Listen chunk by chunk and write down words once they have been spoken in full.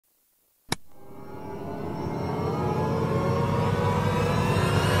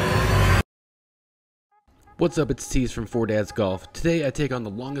What's up, it's Tees from Fore Golf. Today I take on the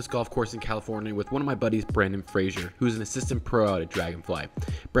longest golf course in California with one of my buddies, Brandon Frazier, who's an assistant pro out at Dragonfly.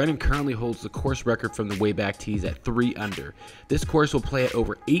 Brandon currently holds the course record from the way back tees at 3 under. This course will play at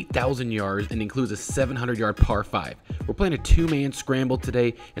over 8,000 yards and includes a 700-yard par 5. We're playing a 2-man scramble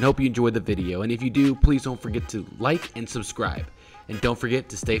today and hope you enjoyed the video. And if you do, please don't forget to like and subscribe. And don't forget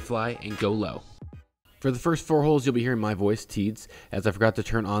to stay fly and go low. For the first 4 holes, you'll be hearing my voice, Teeds, as I forgot to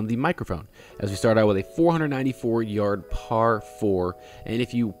turn on the microphone. As we start out with a 494-yard par 4, and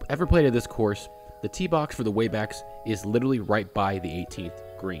if you ever played at this course, the tee box for the waybacks is literally right by the 18th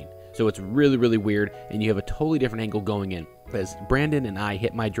green. So it's really weird, and you have a totally different angle going in. As Brandon and I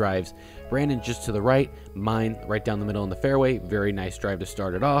hit my drives, Brandon just to the right, mine right down the middle in the fairway. Very nice drive to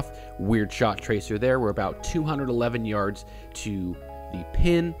start it off. Weird shot tracer there. We're about 211 yards to the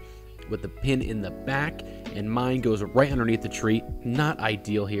pin, with the pin in the back, and mine goes right underneath the tree. Not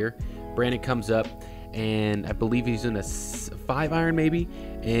ideal here. Brandon comes up, and I believe he's in a 5-iron maybe,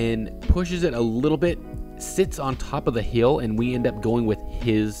 and pushes it a little bit, sits on top of the hill, and we end up going with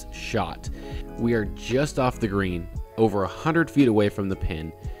his shot. We are just off the green, over 100 feet away from the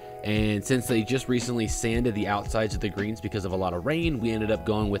pin, and since they just recently sanded the outsides of the greens because of a lot of rain, we ended up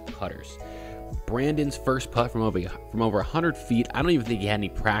going with putters. Brandon's first putt from over 100 feet, I don't even think he had any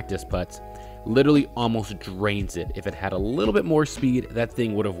practice putts, literally almost drains it. If it had a little bit more speed, that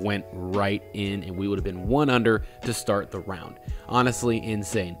thing would have went right in and we would have been 1 under to start the round. Honestly,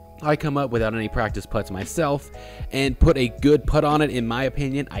 insane. I come up without any practice putts myself and put a good putt on it. In my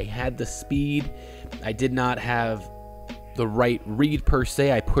opinion, I had the speed. I did not have the right read per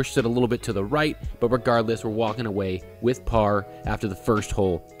se. I pushed it a little bit to the right, but regardless, we're walking away with par after the first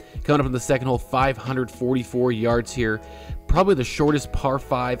hole. Coming up in the second hole, 544 yards here. Probably the shortest par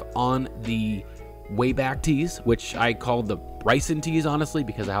 5 on the way back tees, which I call the Bryson tees, honestly,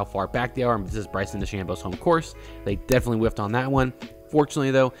 because of how far back they are. This is Bryson DeChambeau's home course. They definitely whiffed on that one.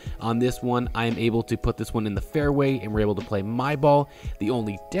 Fortunately, though, on this one, I am able to put this one in the fairway, and we're able to play my ball. The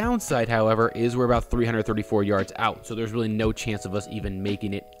only downside, however, is we're about 334 yards out, so there's really no chance of us even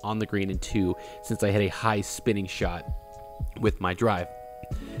making it on the green in 2, since I had a high spinning shot with my drive.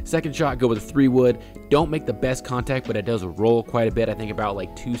 Second shot, go with a 3-wood. Don't make the best contact, but it does roll quite a bit. I think about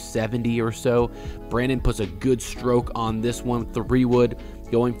like 270 or so. Brandon puts a good stroke on this one, 3-wood.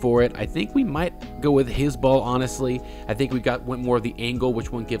 Going for it. I think we might go with his ball, honestly. I think we went more of the angle, which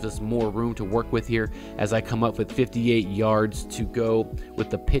one gives us more room to work with here, as I come up with 58 yards to go with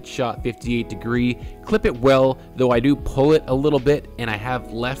the pitch shot, 58 degree. Clip it well, though I do pull it a little bit, and I have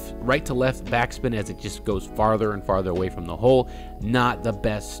right to left backspin as it just goes farther and farther away from the hole. Not the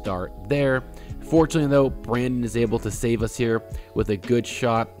best start there. Fortunately, though, Brandon is able to save us here with a good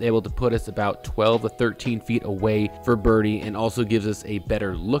shot, able to put us about 12 to 13 feet away for birdie, and also gives us a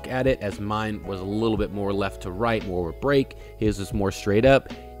better look at it, as mine was a little bit more left to right, more of a break. His was more straight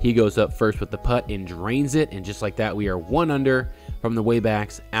up. He goes up first with the putt and drains it, and just like that, we are 1 under from the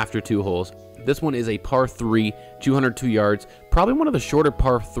waybacks after 2 holes. This one is a par 3, 202 yards, probably one of the shorter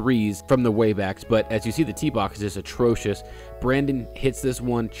par 3s from the waybacks, but as you see, the tee box is just atrocious. Brandon hits this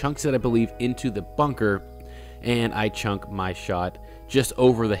one, chunks it, I believe, into the bunker, and I chunk my shot just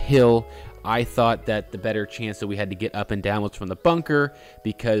over the hill. I thought that the better chance that we had to get up and down was from the bunker,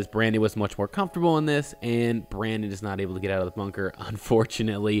 because Brandon was much more comfortable in this, and Brandon is not able to get out of the bunker.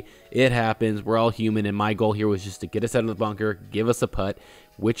 Unfortunately, it happens. We're all human, and my goal here was just to get us out of the bunker, give us a putt,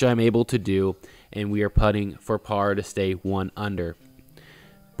 which I'm able to do, and we are putting for par to stay 1 under.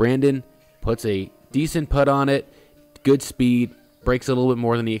 Brandon puts a decent putt on it, good speed, breaks a little bit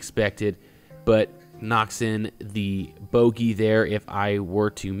more than he expected, but knocks in the bogey there. If I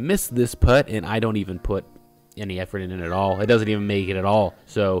were to miss this putt, and I don't even put any effort in it at all, it doesn't even make it at all.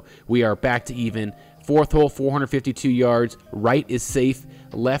 So we are back to even. Fourth hole, 452 yards. Right is safe.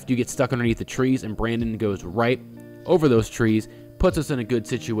 Left, you get stuck underneath the trees, and Brandon goes right over those trees, puts us in a good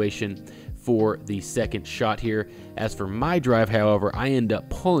situation for the second shot here. As for my drive, however, I end up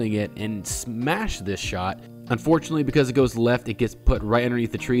pulling it and smash this shot. Unfortunately, because it goes left, it gets put right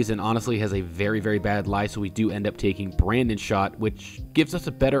underneath the trees and honestly has a very bad lie, so we do end up taking Brandon's shot, which gives us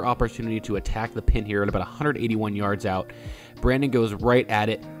a better opportunity to attack the pin here at about 181 yards out. Brandon goes right at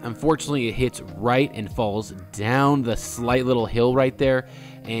it. Unfortunately, it hits right and falls down the slight little hill right there,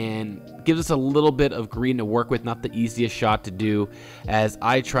 and gives us a little bit of green to work with. Not the easiest shot to do, as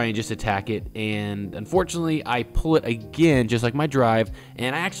I try and just attack it, and unfortunately I pull it again just like my drive,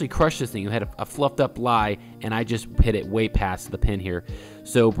 and I actually crushed this thing. It had a fluffed up lie, and I just hit it way past the pin here.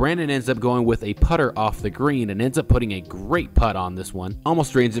 So Brandon ends up going with a putter off the green and ends up putting a great putt on this one.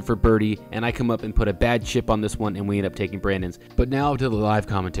 Almost drains it for birdie, and I come up and put a bad chip on this one, and we end up taking Brandon's. But now to the live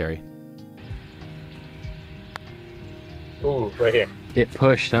commentary. Ooh, right here. It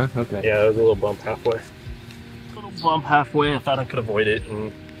pushed, huh? Okay. Yeah, there was a little bump halfway. I thought I could avoid it.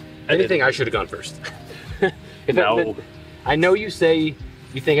 And I think I should have gone first. No. I know you say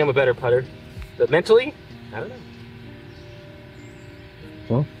you think I'm a better putter, but mentally, I don't know.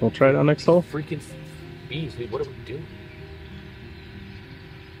 Well, we'll try it out next hole. Freaking bees, dude. What are we doing?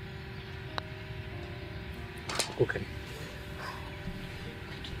 Okay.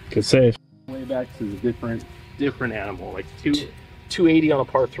 Good save. Way back to a different animal. Like 280 on a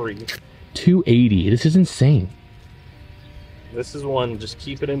par 3. 280. This is insane. This is one, just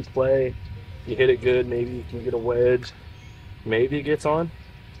keep it in play. You hit it good, maybe you can get a wedge. Maybe it gets on.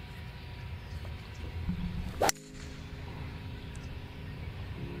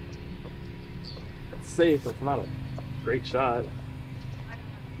 It's safe, it's not a great shot.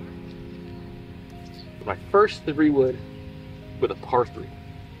 My first 3-wood with a par 3.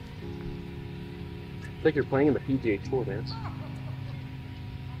 It's like you're playing in the PGA Tour, man.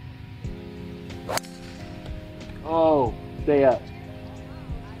 Oh, stay up.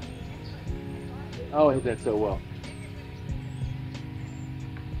 Oh, I hit that so well.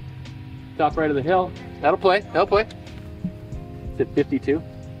 Top right of the hill. That'll play. That'll play. It's at 52.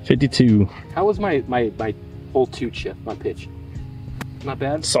 52. How was my hole 2 chip on pitch? Not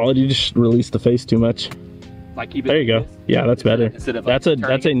bad. Solid. You just released the face too much. Like keep it. There you go. Yeah, that's better. Instead of that's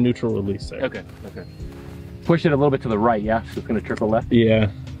a neutral release there. Okay. Okay. Push it a little bit to the right. Yeah. So it's gonna trickle left.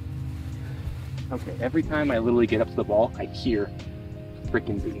 Yeah. Okay. Every time I literally get up to the ball, I hear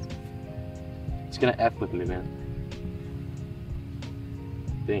freaking bee. It's gonna F with me, man.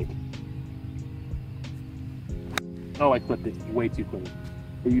 I think. Oh, I clipped it way too clean.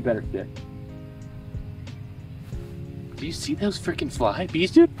 But you better stick. Do you see those freaking fly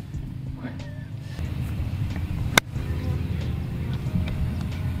bees, dude?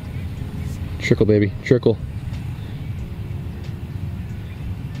 Trickle, baby. Trickle.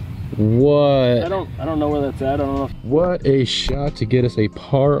 What? I don't know where that's at. I don't know. What a shot to get us a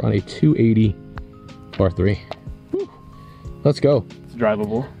par on a 280 par 3. Whew. Let's go. It's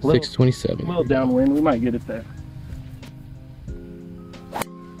drivable. 627. A little downwind. We might get it there.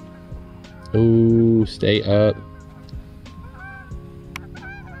 Ooh, stay up.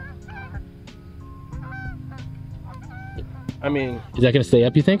 I mean, Is that gonna stay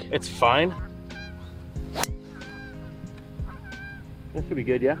up, you think? it's fine. That should be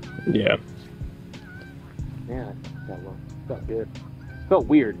good, yeah? Yeah. Yeah, that low. Felt good. Felt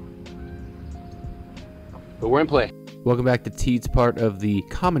weird. But we're in play. Welcome back to Teed's part of the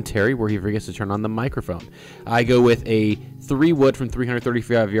commentary where he forgets to turn on the microphone. I go with a 3-wood from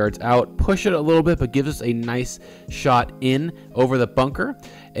 335 yards out, push it a little bit, but gives us a nice shot in over the bunker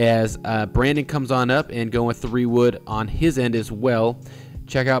as Brandon comes on up and going with 3-wood on his end as well.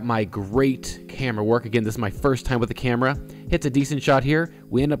 Check out my great camera work. Again, this is my first time with the camera. Hits a decent shot here.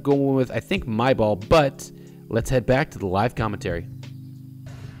 We end up going with, I think, my ball, but let's head back to the live commentary.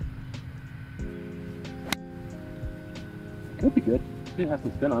 Could be good. It has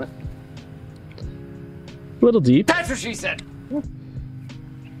some spin on it. A little deep. That's what she said.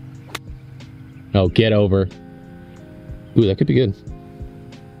 Oh, get over. Ooh, that could be good.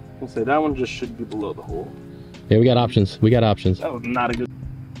 I'll say that one just should be below the hole. Yeah, we got options. We got options. That was not a good.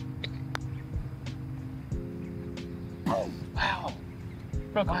 Oh, wow.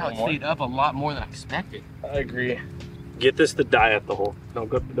 Wow, it stayed up a lot more than I expected. I agree. Get this to die at the hole. Don't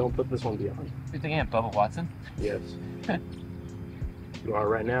put this one beyond. You think I'm Bubba Watson? Yes. You are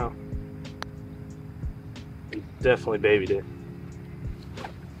right now. You definitely babied it.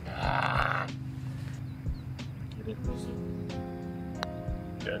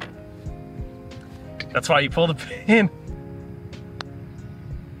 Good. That's why you pull the pin.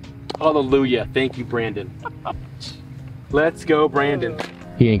 Hallelujah. Thank you, Brandon. Let's go, Brandon.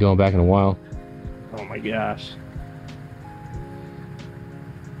 He ain't going back in a while. Oh my gosh.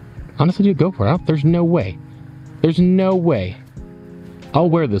 Honestly, dude, go for it. There's no way. There's no way. I'll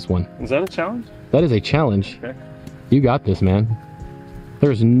wear this one. Is that a challenge? That is a challenge. Okay. You got this, man.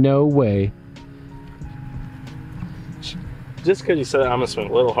 There's no way. Just because you said it, I'm gonna swing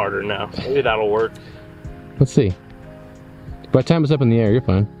a little harder now. Maybe that'll work. Let's see. By the time it's up in the air, you're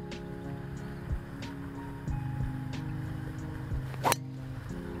fine.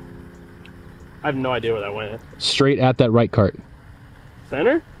 I have no idea where that went. Straight at that right cart.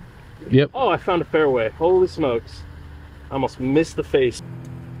 Center? Yep. Oh, I found a fairway. Holy smokes. I almost missed the face.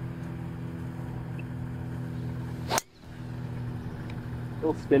 A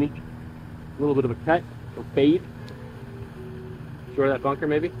little spinny. A little bit of a cut. A fade. Short of that bunker,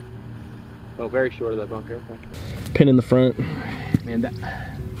 maybe? Oh, very short of that bunker. Okay. Pin in the front. Man,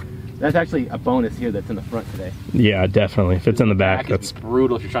 That's actually a bonus here that's in the front today. Yeah, definitely. If it's in the back, that's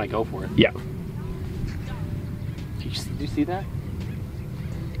brutal if you're trying to go for it. Yeah. Did you see that?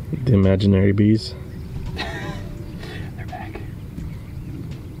 The imaginary bees. They're back.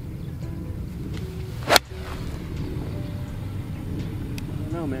 I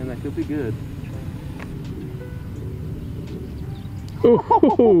don't know, man. That could be good.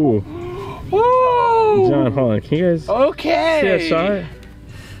 Ooh. Woo! John Holland, can you guys see that shot?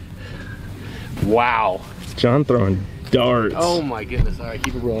 Wow. John throwing darts. Oh my goodness. All right,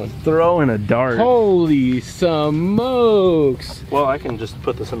 keep it rolling. Throwing a dart. Holy smokes. Well, I can just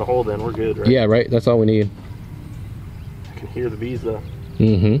put this in the hole then. We're good, right? Yeah, right. That's all we need. I can hear the bees though.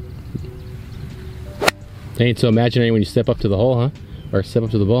 Mm-hmm. Ain't so imaginary when you step up to the hole, huh? Or step up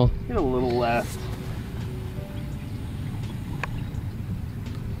to the ball. Get a little left.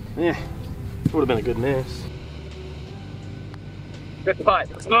 Yeah, it would have been a good miss. Good putt.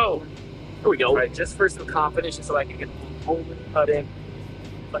 Let's go. Here we go. All right, just for some confidence, just so I can get the whole putt in.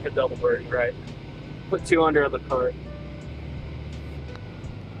 Like a double birdie, right? Put 2 under on the cart.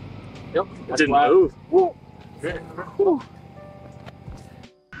 Yep. Didn't move. Woo. Woo.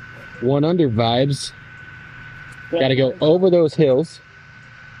 1 under vibes. Gotta go over those hills.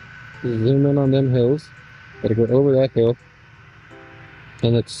 Zoom in on them hills. Gotta go over that hill.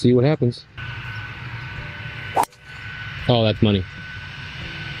 And let's see what happens. Oh, that's money.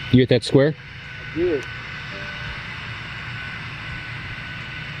 You hit that square? I did.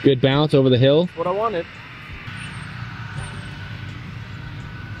 Good bounce over the hill. What I wanted.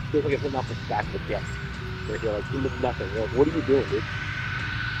 Feels like it's hitting off the back of the desk. Right here, like into nothing. You're like, what are you doing, dude?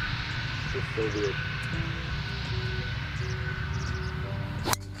 It's so weird.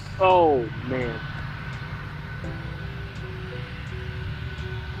 Oh, man.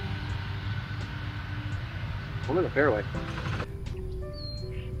 I'm in the fairway.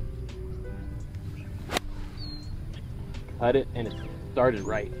 Cut it, and it started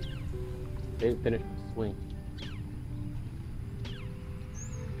right. They didn't finish the swing.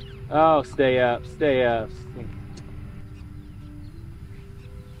 Oh, stay up, stay up.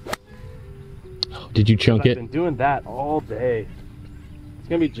 Did you chunk I've it? been doing that all day. It's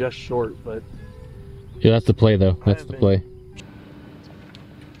gonna be just short, but Yeah, that's the play though. That's the play. Is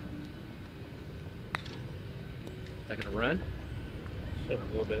that gonna run? a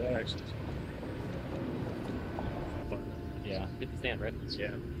little bit of action. Yeah, hit the stand, right?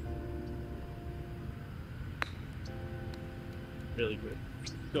 Yeah. Really good.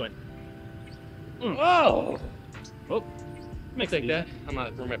 Go ahead. Oh! Oh, makes like that. I'm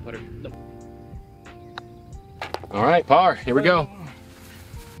not throwing my putter. No. All right, par. Here we go.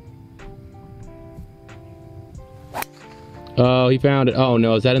 Oh, he found it. Oh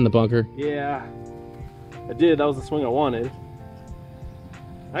no, is that in the bunker? Yeah. I did. That was the swing I wanted.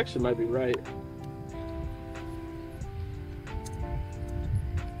 Actually, might be right.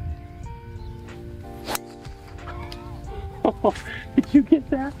 Did you get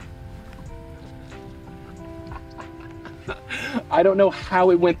that? I don't know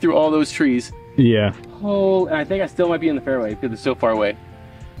how it went through all those trees. Yeah. Oh, and I think I still might be in the fairway because it's so far away.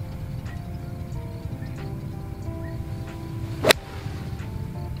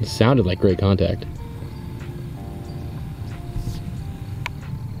 It sounded like great contact.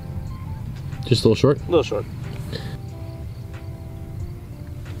 Just a little short? A little short.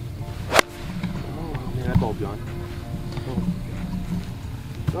 Oh man, that ball's gone.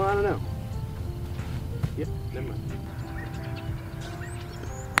 Oh, I don't know. Yep, never mind.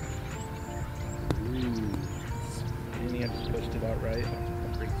 And he just pushed it out right.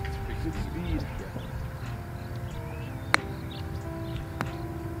 Pretty good speed.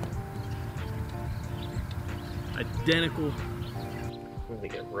 Identical. Let me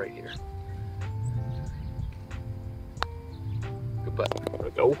get it right here. Good putt. There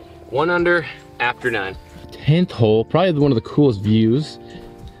we go. 1 under after 9. 10th hole, probably one of the coolest views.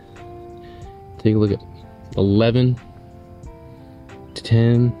 Take a look at 11 to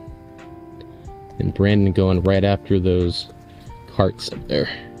 10. And Brandon going right after those carts up there.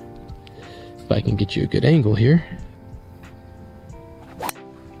 If I can get you a good angle here.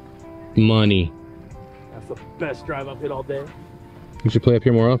 Money. That's the best drive I've hit all day. You should play up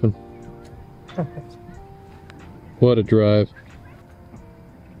here more often. What a drive.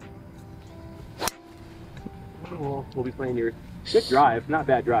 We'll be playing your good drive, not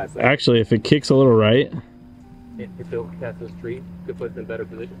bad drive. But Actually, if it kicks a little right, if they'll catch this tree, could put us in better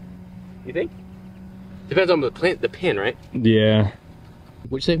position. You think? Depends on the pin, right? yeah.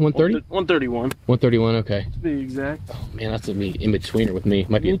 What'd you say, 130? 131. 131, okay. To be exact. Oh man, that's a me in-betweener with me.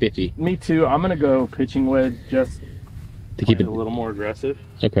 Might be a 50. Me too. I'm gonna go pitching wedge just To keep it, a little more aggressive.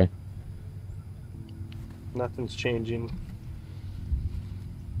 okay. Nothing's changing.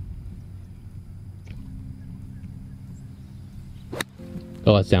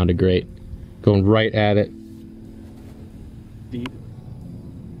 Oh, that sounded great. Going right at it. Deep.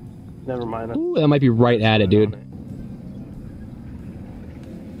 Never mind. Ooh, that might be right at it, dude.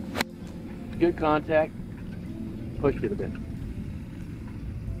 Good contact. Pushed it a bit.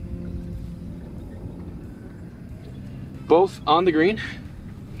 Both on the green.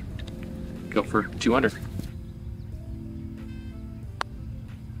 Go for 2 under.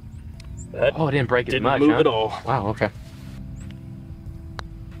 That Oh, it didn't break as didn't much, move huh? at all. Wow, okay.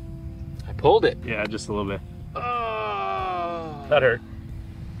 I pulled it. Yeah, just a little bit. Oh. That hurt.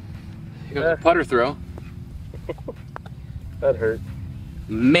 Here goes the putter throw. That hurt.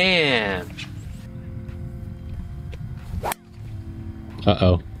 Man.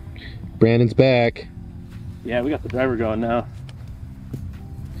 Uh-oh. Brandon's back. Yeah, we got the driver going now.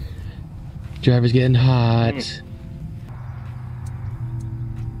 Driver's getting hot.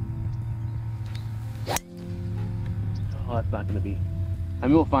 Oh, that's not gonna be. I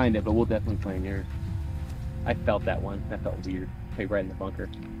mean, we'll find it, but we'll definitely play in yours. I felt that one. That felt weird. Hey, right in the bunker.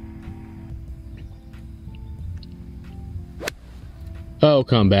 Oh,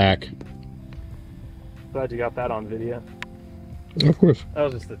 come back. Glad you got that on video. Of course. That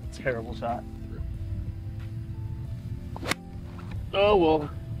was just a terrible shot. Oh well.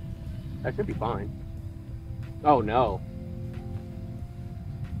 That should be fine. Oh no.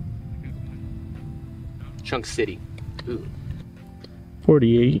 Chunk City. Ooh.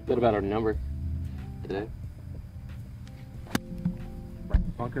 48. What about our number today?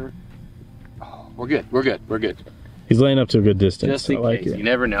 Bunker. Oh, we're good. We're good. We're good. He's laying up to a good distance. Just in I like case. it. You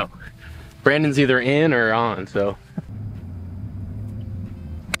never know. Brandon's either in or on, so.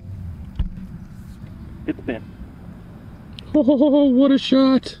 Hit the pin. Oh, what a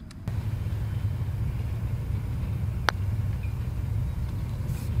shot.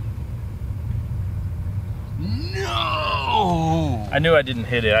 No! I knew I didn't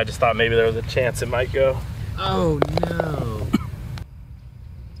hit it. I just thought maybe there was a chance it might go. Oh no.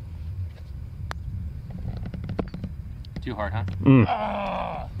 Too hard, huh?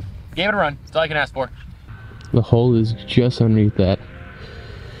 Mm. Gave it a run. That's all I can ask for. The hole is just underneath that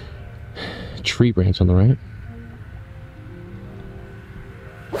tree branch on the right.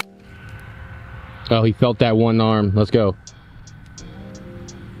 Oh, he felt that one arm. Let's go.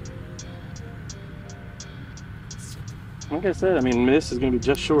 Like I said, I mean, this is going to be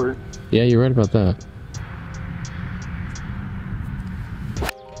just short. Yeah, you're right about that.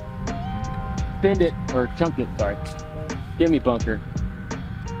 Bend it, or chunk it, sorry. Give me bunker.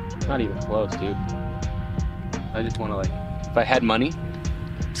 Not even close, dude. I just want to, like, if I had money,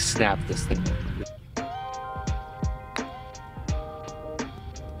 snap this thing.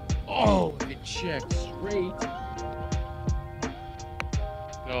 Oh, it checked straight.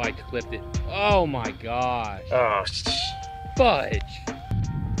 Oh, I clipped it. Oh my gosh. Oh, Fudge.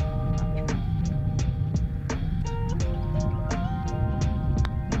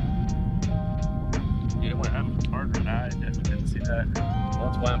 dude, it went harder than I definitely didn't see that.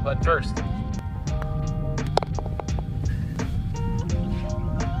 Well, that's why I'm putting first.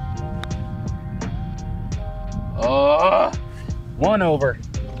 Oh, 1 over.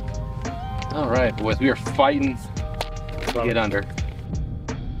 All right, boys, we are fighting to get under.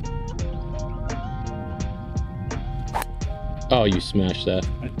 Oh, you smashed that.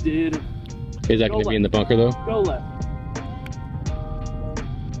 I did. Is that going to be in the bunker, though? Go left.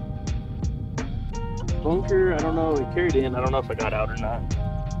 Bunker, I don't know. It carried in. I don't know if I got out or not.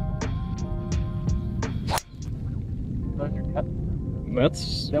 That's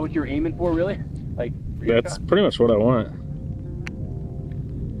Is that what you're aiming for, really? Like, that's pretty much what I want.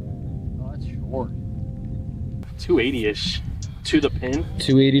 Oh, that's short. 280-ish to the pin.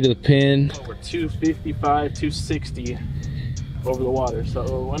 280 to the pin. Over 255, 260 over the water.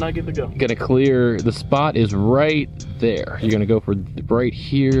 So why not get the go? Gonna clear, the spot is right there. You're gonna go for right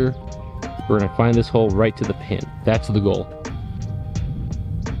here. We're gonna find this hole right to the pin. That's the goal.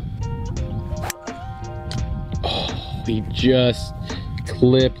 Oh, he just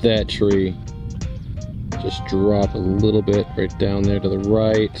clipped that tree. Just drop a little bit right down there to the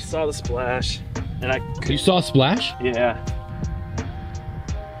right. Saw the splash, and I could. You saw a splash? Yeah.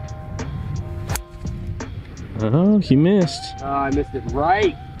 Oh, he missed. Oh, I missed it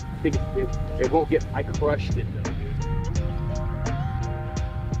right. I think it won't get, I crushed it though, dude.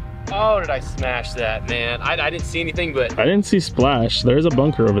 Oh, did I smash that, man? I didn't see anything, but. I didn't see splash. There's a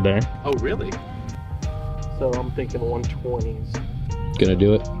bunker over there. Oh, really? So I'm thinking 120s. Gonna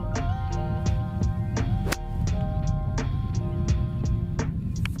do it.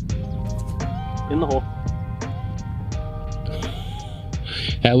 In the hole.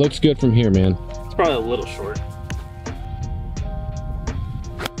 That looks good from here, man. It's probably a little short.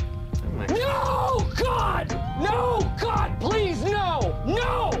 No, God! No, God, please, no!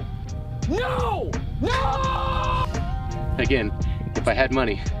 No! No! No! Again, if I had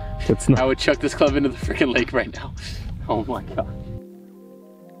money, It's not. I would chuck this club into the freaking lake right now. Oh my God.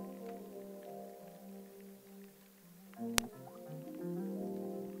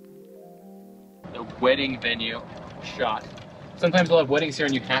 The wedding venue shot. Sometimes they'll have weddings here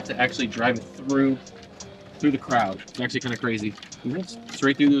and you have to actually drive through the crowd. It's actually kind of crazy.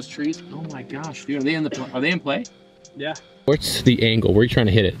 Straight through those trees. Oh my gosh, dude, are they in play? Yeah. What's the angle? Where are you trying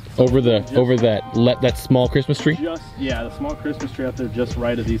to hit it? Over that small Christmas tree? Yeah, the small Christmas tree out there, just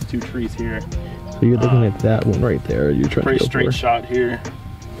right of these two trees here. So you're looking at that one right there. You're trying Pretty to go straight for. shot here.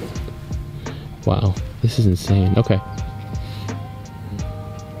 Wow, this is insane. Okay.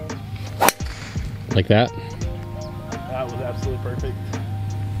 Like that? That was absolutely perfect.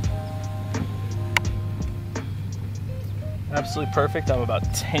 Absolutely perfect. I'm about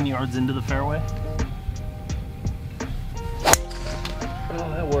 10 yards into the fairway. Oh,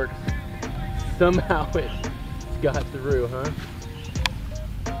 that worked. Somehow it got through, huh?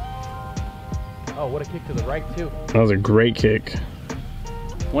 Oh, what a kick to the right too. That was a great kick.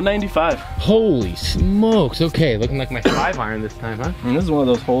 195. Holy smokes. Okay, looking like my 5-iron this time, huh? And this is one of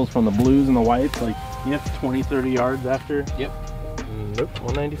those holes from the blues and the whites. Like, you have 20, 30 yards after. Yep. Nope,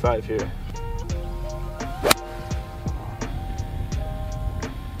 195 here.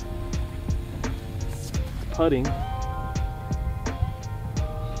 Putting.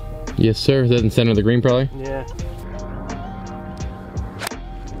 Yes, sir. Is that in the center of the green, probably? Yeah.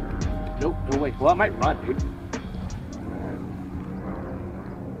 Nope, no way. Well, I might run, dude.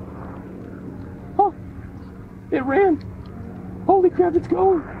 Oh, it ran. Holy crap, it's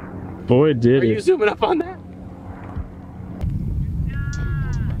going. Boy, did Are you it. zooming up on that?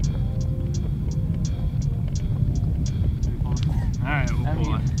 Alright, I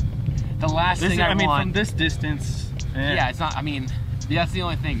mean, the last thing I want. from this distance. Yeah, it's not. I mean, that's the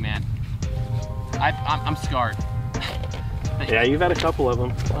only thing, man. I'm scarred. Yeah, you've had a couple of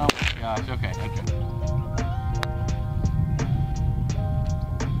them. Oh my gosh. Okay.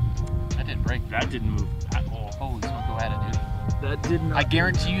 That didn't break. That didn't move at all. Holy smoke! Go at it, dude. That did not. I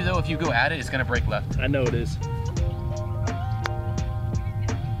guarantee you, though, if you go at it, it's gonna break left. I know it is. Did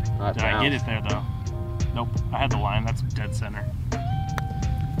I get it there though? Nope. I had the line. That's dead center.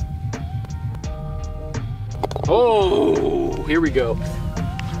 Oh, here we go.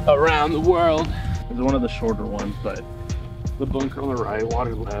 Around the world. It's one of the shorter ones, but the bunker on the right,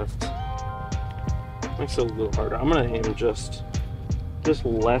 water left. Makes it a little harder. I'm gonna aim just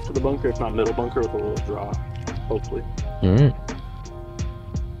left of the bunker, if not middle bunker, with a little draw, hopefully. All right.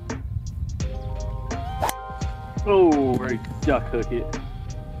 Oh, right, duck hook it.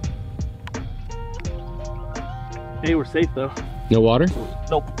 Hey, we're safe though. No water?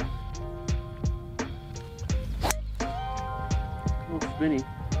 Nope. A little spinny.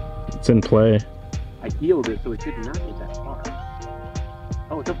 It's in play. I healed it, so it should not be that far.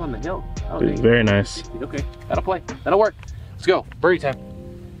 Oh, it's up on the hill. Oh, dang. Very nice. Okay, that'll play. That'll work. Let's go. Birdie time.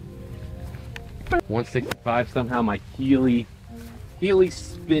 165 somehow. My Healy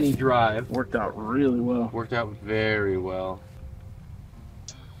spinny drive Worked out really well. worked out very well.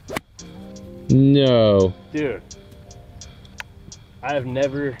 No. Dude, I have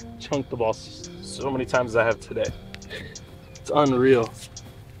never chunked the ball so many times as I have today. It's unreal.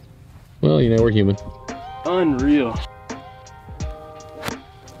 Well, you know, we're human. Unreal.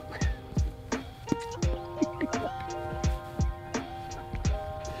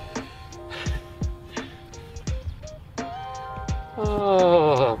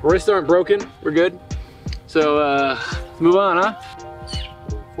 Oh, wrists aren't broken. We're good. So, let's move on, huh?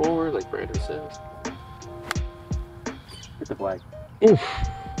 Move forward, like Brandon says. Hit the flag. Oof.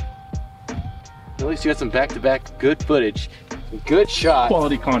 At least you got some back-to-back good footage. Some good shots.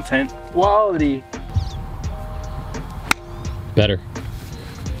 Quality content. Quality. Better.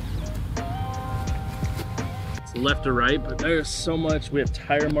 It's left to right, but there's so much. We have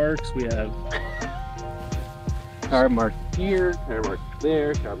tire marks. We have Tire mark here, tire mark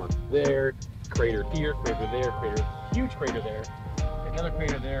there, tire mark there, crater here, crater there, crater, huge crater there, another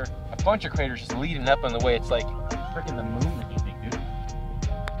crater there, a bunch of craters just leading up on the way. It's like freaking the moon that you think, dude.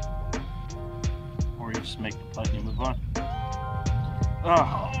 or you just make the putt and you move on.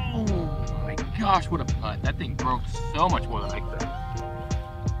 Oh my gosh, what a putt. That thing broke so much more than I could.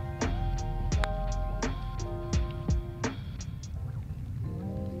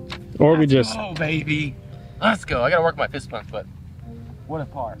 Or we just Oh, baby. Let's go. I gotta work my fist pump, but what a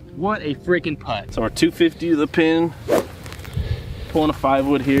par. What a freaking putt. so we're 250 to the pin. pulling a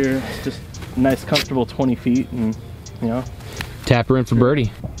 5-wood here. Just nice, comfortable 20 feet, and you know. Tap her in for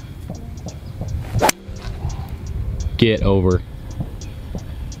birdie. Get over.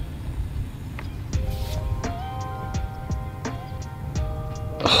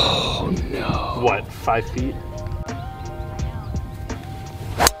 Oh no. What, 5 feet?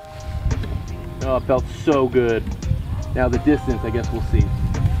 Oh, it felt so good. Now the distance, I guess we'll see.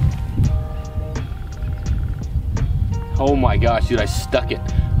 Oh my gosh, dude, I stuck it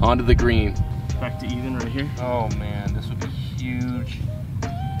onto the green. Back to even right here. Oh man, this would be huge.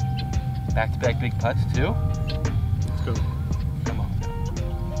 Back-to-back big putts too? Let's go. Come on.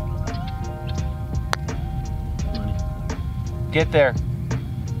 Money. Get there.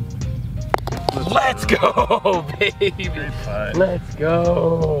 Let's go, baby. Great putt. Let's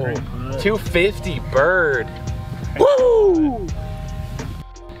go. Great putt. 250 bird. Woo!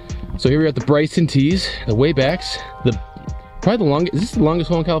 So here we're at the Bryson tees, the waybacks, probably the longest. Is this the longest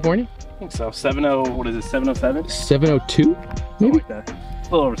hole in California? I think so. 70. What is it? 707. 702, maybe. Like that. A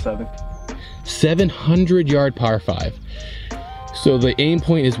little over 7. 700-yard par 5. So the aim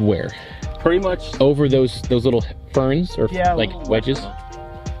point is where? Pretty much. Over those little ferns or Yeah, like little wedges.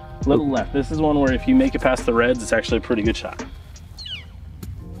 Little left. This is one where if you make it past the reds, it's actually a pretty good shot.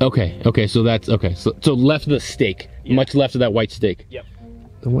 Okay. So that's okay. So left of the stake, Yeah. much left of that white stake. Yep.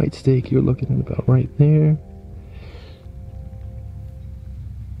 The white stake you're looking at about right there.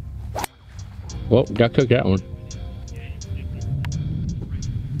 Well, got cooked that one.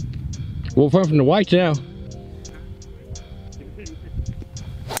 Well, from the whites now.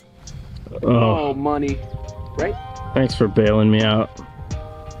 Oh, money. Right? thanks for bailing me out.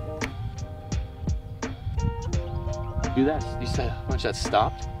 Do that. You said how much that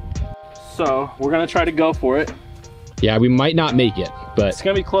stopped? So we're gonna try to go for it. Yeah, we might not make it, but It's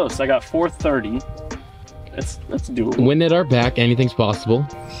gonna be close. I got 430. That's doable. wind at our back, anything's possible.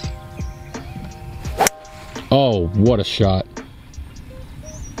 Oh, what a shot.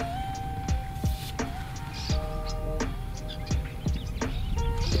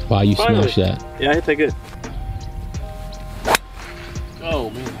 Wow, you Finally. smashed that. Yeah, I hit that good. Oh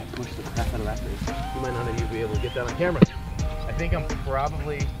man, I pushed the crap out of that thing. You might not even be able to get that on camera. I think I'm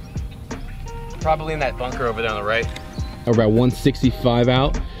probably in that bunker over there on the right. We're about 165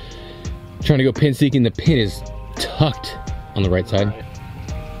 out. Trying to go pin seeking. The pin is tucked on the right side. Right.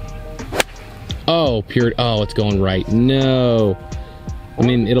 Oh, pure. Oh, it's going right. No. I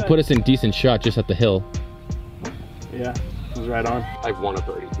mean, it'll put us in decent shot just at the hill. Yeah, it was right on. I want a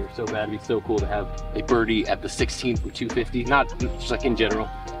birdie here so bad. It'd be so cool to have a birdie at the 16th with 250. Not just like in general,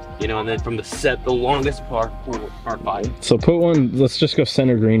 you know. And then from the longest par 5. So put one. Let's just go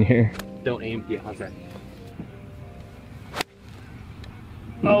center green here. Don't aim. Yeah, how's that?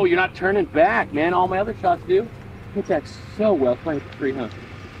 Oh, you're not turning back, man. All my other shots do. Hit that so well. Playing the tree, huh?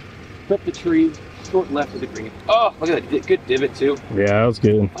 Flip the tree, short left of the green. Oh, look at that. Good divot, too. Yeah, that was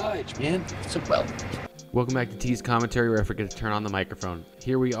good. Fudge, man. So well. Welcome back to T's commentary, where I forget to turn on the microphone.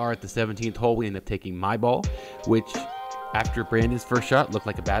 Here we are at the 17th hole. We end up taking my ball, which after Brandon's first shot looked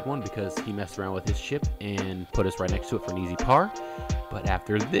like a bad one because he messed around with his chip and put us right next to it for an easy par. But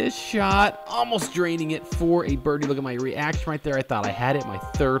after this shot, almost draining it for a birdie. Look at my reaction right there. I thought I had it, my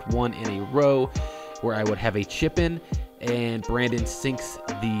third one in a row where I would have a chip in, and Brandon sinks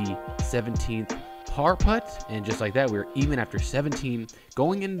the 17th par putt, and just like that, we were even after 17.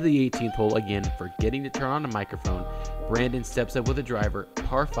 Going into the 18th hole again, forgetting to turn on the microphone, Brandon steps up with a driver,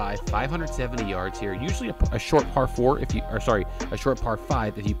 par 5, 570 yards here. Usually a short par 4 if you, or sorry, a short par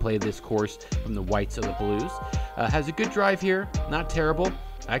 5 if you play this course from the whites of the blues. Has a good drive here, not terrible.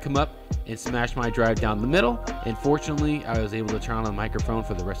 I come up and smash my drive down the middle, and fortunately I was able to turn on the microphone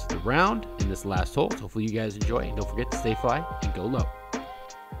for the rest of the round in this last hole. So hopefully you guys enjoy, and don't forget to stay fly and go low.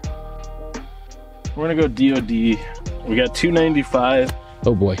 We're gonna go DOD. We got 295.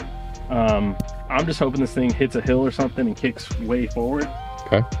 Oh boy. I'm just hoping this thing hits a hill or something and kicks way forward.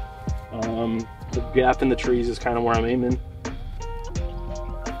 Okay. The gap in the trees is kind of where I'm aiming.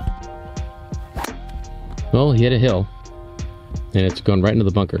 Well, he hit a hill, and it's going right into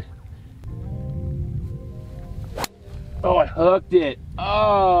the bunker. Oh, I hooked it.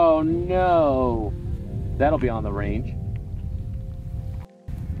 Oh no. That'll be on the range.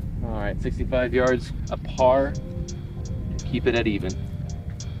 All right, 65 yards, a par. Keep it at even.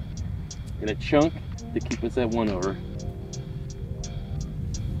 And a chunk to keep us at 1 over.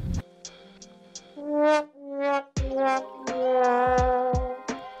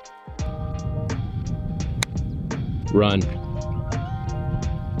 Run.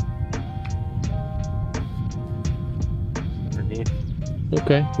 Underneath.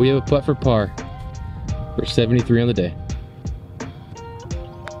 Okay, we have a putt for par. We're 73 on the day.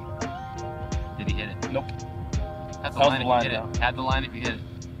 the line if you hit though. it. Add the line if you hit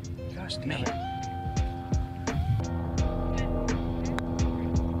it. Gosh damn it.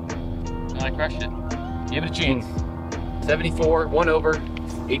 I crushed it. Give it a chance. 74, 1 over,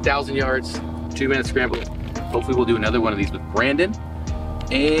 8,000 yards, 2-minute scramble. Hopefully we'll do another one of these with Brandon.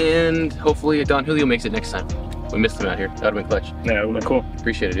 And hopefully Don Julio makes it next time. We missed him out here. That would have been clutch. Yeah, it would have been cool.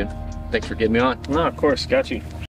 Appreciate it, dude. Thanks for getting me on. No, of course, got you.